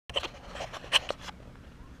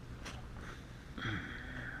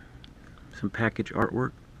Some package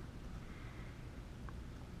artwork.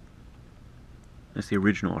 That's the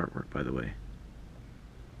original artwork, by the way.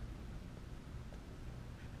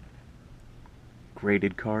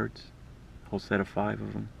 Graded cards. Whole set of 5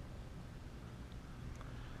 of them.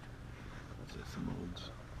 What's that? Some molds.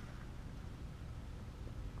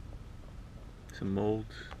 Some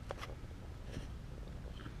molds.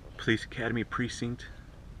 Police Academy Precinct.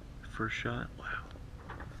 First shot. Wow.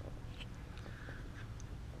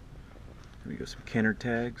 Here we go. Some Kenner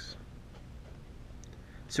tags.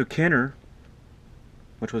 So Kenner,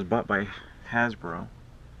 which was bought by Hasbro,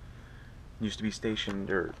 used to be stationed,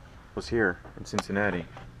 or was here in Cincinnati.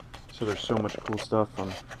 So there's so much cool stuff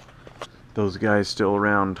from those guys still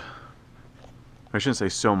around. I shouldn't say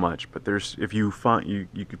so much, but there's, if you find,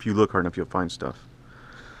 if you look hard enough, you'll find stuff.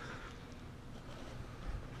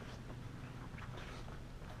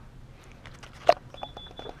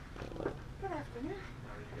 Good afternoon.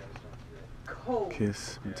 Cold.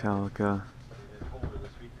 Kiss, Metallica,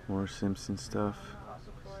 more Simpson stuff.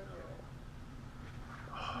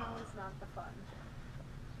 No, it's not the fun.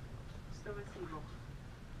 So it's evil.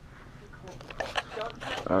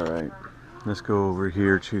 Alright, let's go over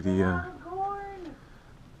here to the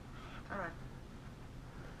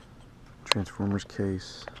Transformers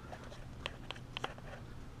case.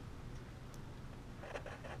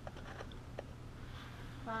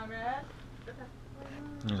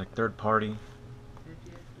 There's like third party.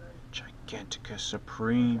 Gigantica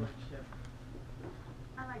Supreme.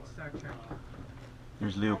 I like Star Trek.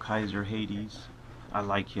 There's Leo Kaiser Hades. I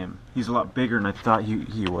like him. He's a lot bigger than I thought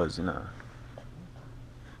he was in a...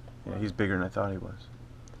 Yeah, he's bigger than I thought he was.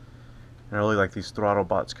 And I really like these Throttle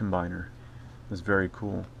Bots combiner. It's very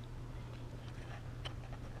cool.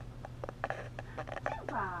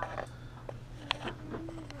 Wow.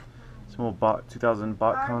 Some old 2000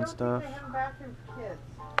 BotCon stuff. I don't think they have a bathroom for kids.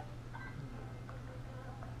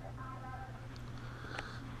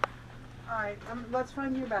 Alright, let's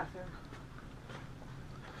find you a bathroom.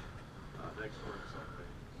 Next door in Subway.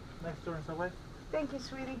 Next door in Subway? Thank you,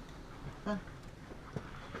 sweetie. Huh?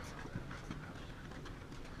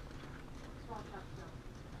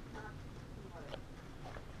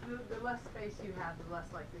 The less space you have, the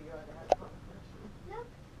less likely you are to have a conversation. Yep.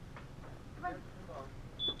 Come on.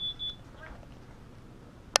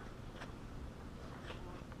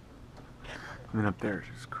 I mean, up there is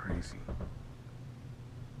just crazy.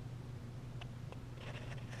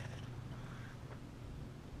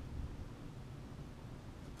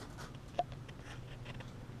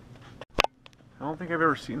 I don't think I've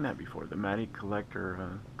ever seen that before. The Matty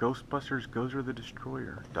Collector Ghostbusters Gozer the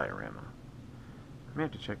Destroyer diorama. I may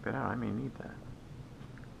have to check that out. I may need that.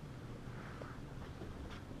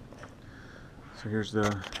 So here's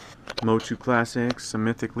the Motu Classics, some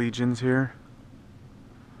Mythic Legions here.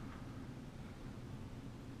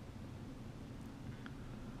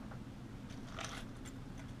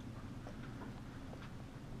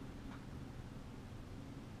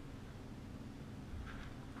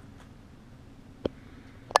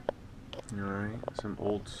 Alright, some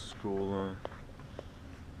old school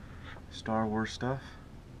Star Wars stuff.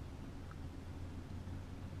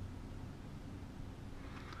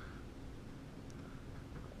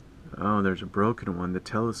 Oh, there's a broken one, the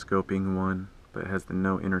telescoping one, but it has the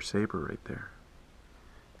no inner saber right there.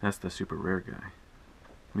 That's the super rare guy.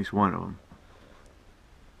 At least one of them.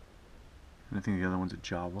 And I think the other one's a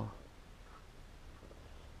Jawa.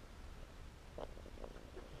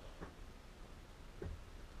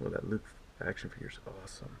 Oh, that Luke action figure's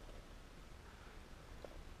awesome.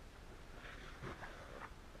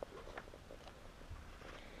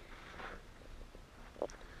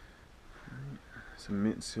 Alright, some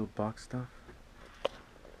mint sealed box stuff.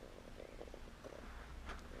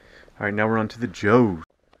 Alright, now we're on to the Joes.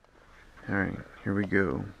 Alright, here we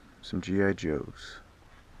go. Some G.I. Joes.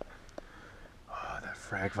 Oh, that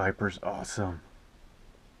Frag Viper's awesome.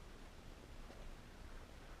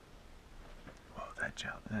 Whoa,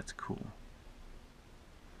 that's cool.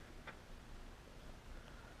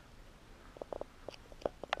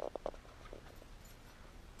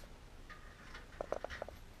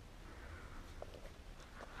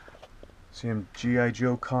 Some G.I.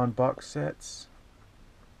 Joe Con box sets.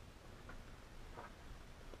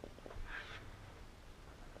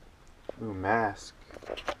 Ooh, mask.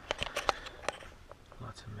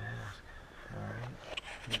 Lots of mask. Alright.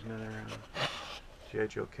 Here's another G.I.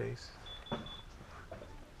 Joe case.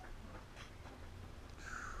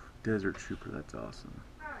 Desert Trooper, that's awesome.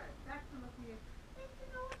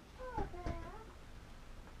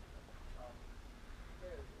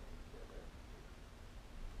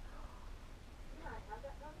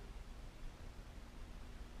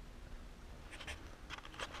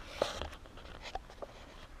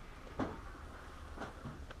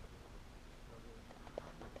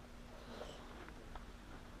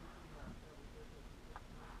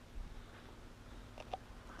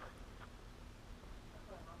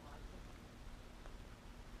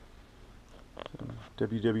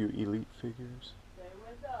 WWE Elite figures. Stay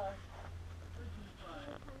with us.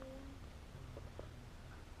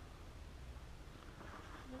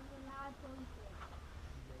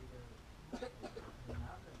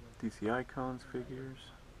 DC Icons figures.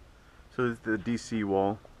 So this is the DC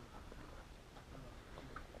wall.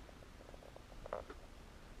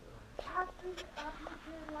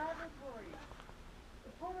 Laboratory. The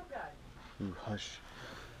portal guy. Ooh, Hush.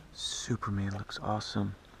 Superman looks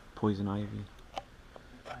awesome. Poison Ivy.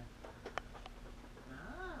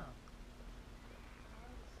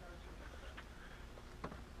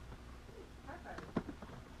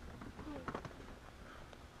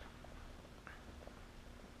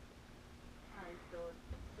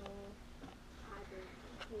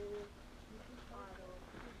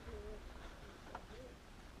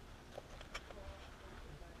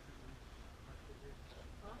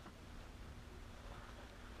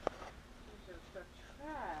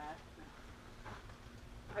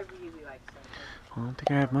 I really like Sunday. I don't think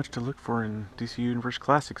I have much to look for in DC Universe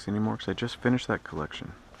Classics anymore because I just finished that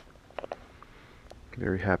collection.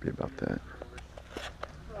 Very happy about that.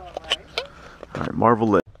 Alright, Marvel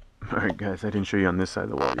Lit. Alright guys, I didn't show you on this side of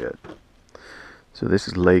the wall yet. So this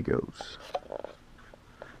is Legos.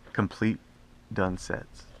 Complete done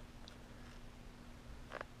sets.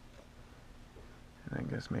 And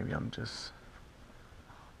I guess maybe I'm just...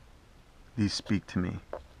 These speak to me.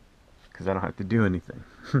 Because I don't have to do anything.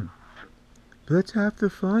 But that's half the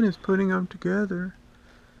fun, is putting them together.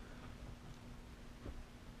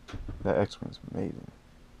 That X-Wing's amazing.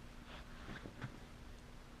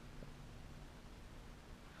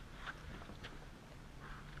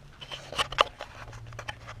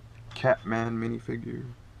 Catman minifigure.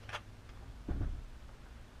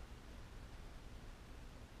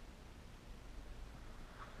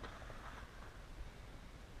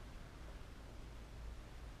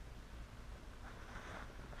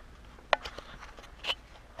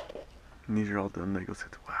 And these are all done Lego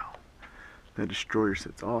sets. Wow. The Destroyer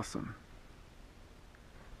set's awesome.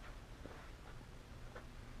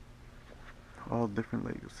 All different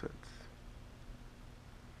Lego sets.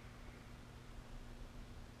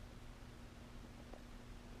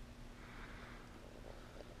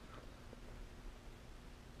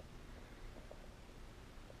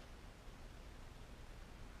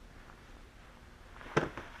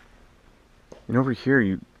 And over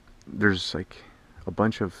here, there's like a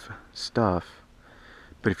bunch of stuff,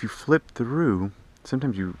 but if you flip through,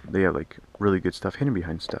 sometimes they have like really good stuff hidden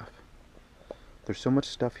behind stuff. There's so much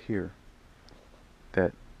stuff here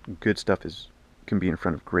that good stuff can be in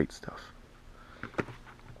front of great stuff.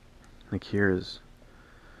 Like here is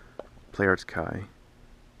Play Arts Kai.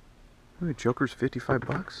 Ooh, Joker's 55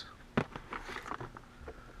 bucks.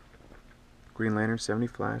 Green Lantern 70,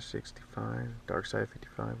 Flash 65, Darkseid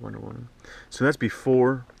 55, Wonder Woman. So that's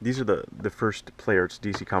before. These are the first Play Arts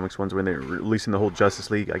DC Comics ones when they were releasing the whole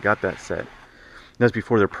Justice League. I got that set. That's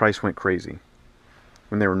before their price went crazy.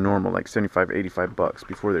 When they were normal, like 75, 85 bucks.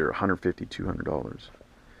 Before they were 150, $200.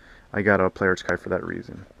 I got a Play Arts Kai for that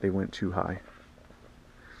reason. They went too high.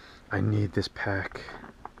 I need this pack.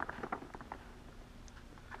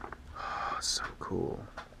 Oh, so cool.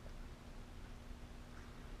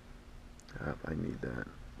 I need that.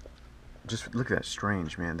 Just look at that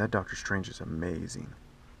Strange, man. That Doctor Strange is amazing.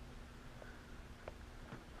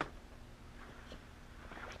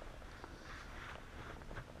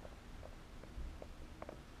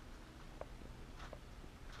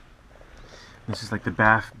 This is like the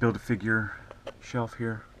Bath Build-A-Figure shelf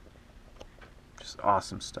here. Just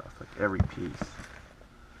awesome stuff, like every piece.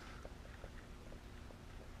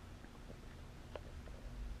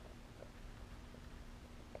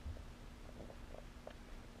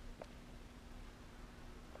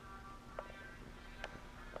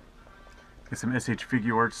 Get some SH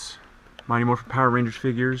Figure Arts Mighty Morphin Power Rangers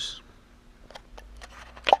figures.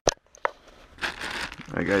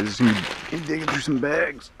 Alright guys, just gonna be digging through some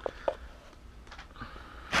bags.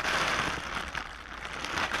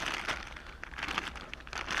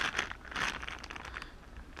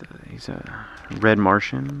 He's a Red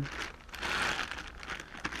Martian.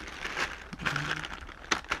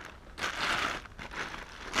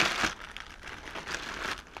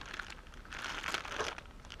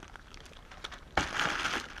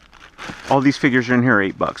 All these figures are in here are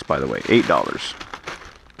 $8, by the way. $8.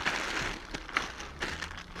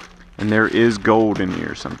 And there is gold in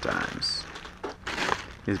here sometimes.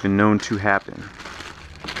 It has been known to happen.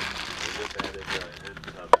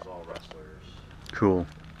 Cool.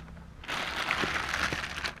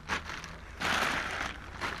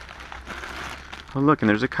 Oh look, and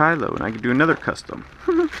there's a Kylo, and I can do another custom.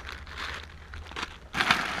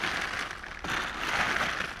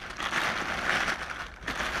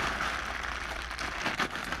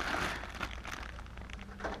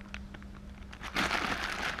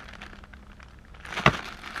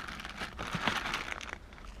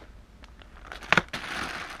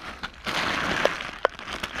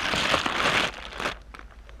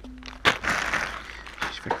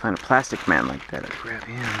 find a plastic man like that, I'd grab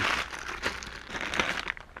him.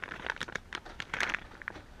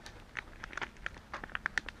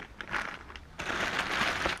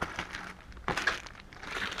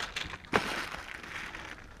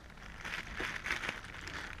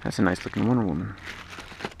 That's a nice looking Wonder Woman.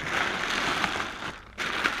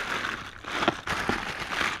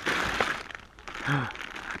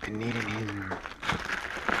 I've been needing him.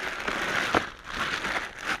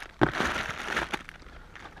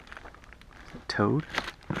 Toad?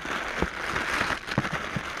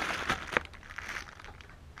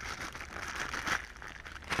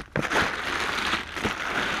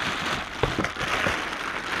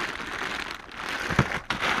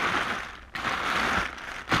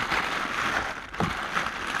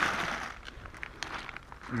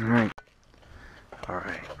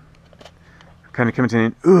 Alright. Kind of coming to an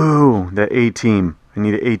end. Ooh, that A-Team. I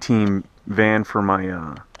need an A-Team van for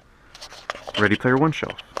my Ready Player One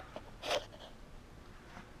shelf.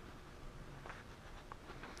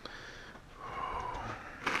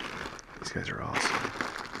 These guys are awesome.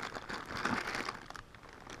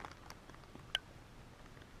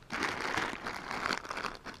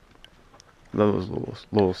 Love those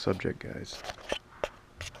little subject guys.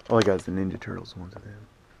 All I got is the Ninja Turtles, ones of them.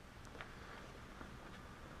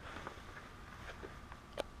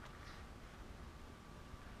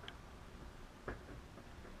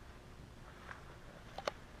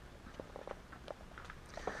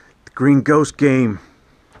 The Green Ghost game.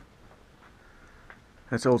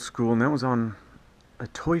 That's old school, and that was on a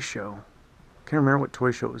toy show. Can't remember what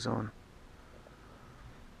toy show it was on.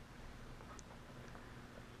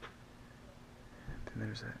 And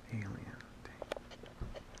there's that alien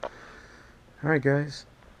thing. Alright guys,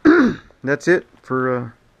 that's it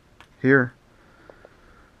for here.